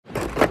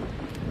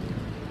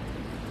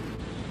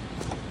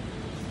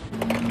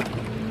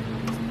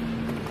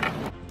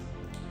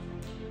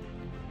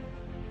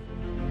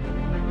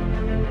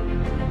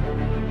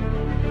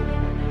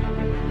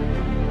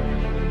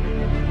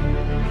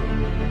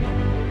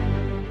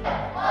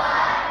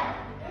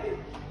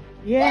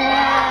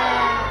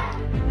Yeah!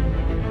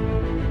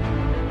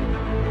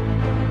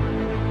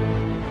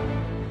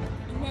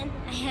 And then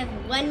I have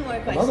one more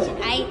question.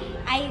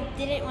 I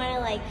didn't want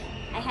to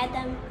I had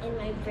them in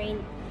my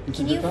brain.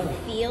 Can you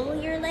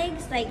feel your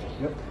legs? Like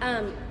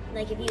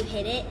if you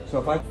hit it? So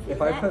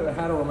if I put a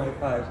hat over my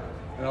thighs,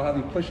 and I'll have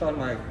you push on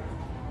my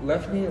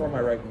left knee or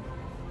my right knee.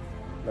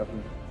 Left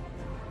knee.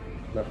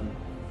 Left knee.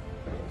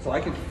 So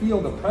I can feel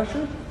the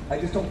pressure, I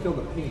just don't feel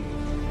the pain.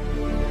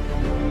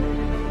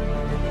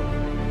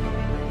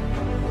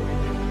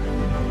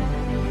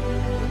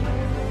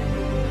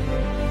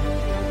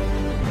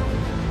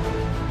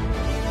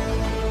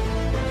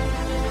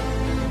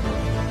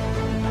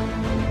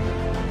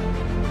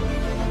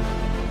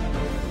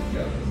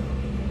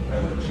 I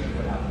wouldn't change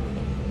what happened.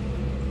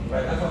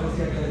 Right? That's what we'll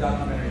see in the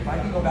documentary. If I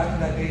can go back to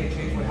that day and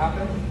change what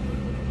happened,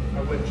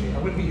 I wouldn't change. I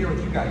wouldn't be here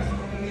with you guys.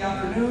 In the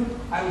afternoon,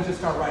 I would just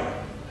start writing.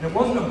 And it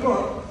wasn't a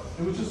book,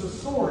 it was just a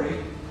story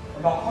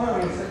about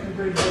Harley, a second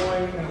grade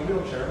boy in a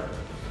wheelchair,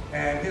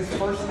 and his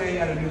first day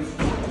at a new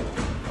school.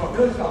 So it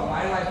really is about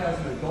my life as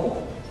an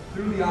adult,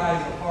 through the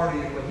eyes of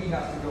Harley, and what he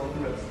has to go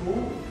through at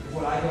school is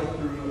what I go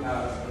through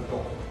as an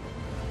adult.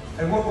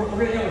 And we're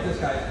going to end with this,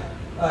 guys.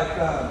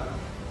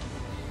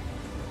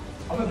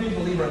 I'm a big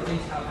believer of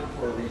things happen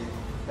for a reason,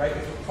 right?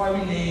 It's why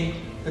we named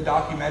the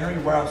documentary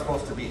Where I'm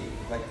Supposed to Be.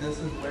 Like, this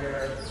is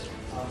where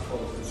I'm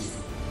supposed to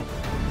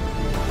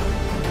be.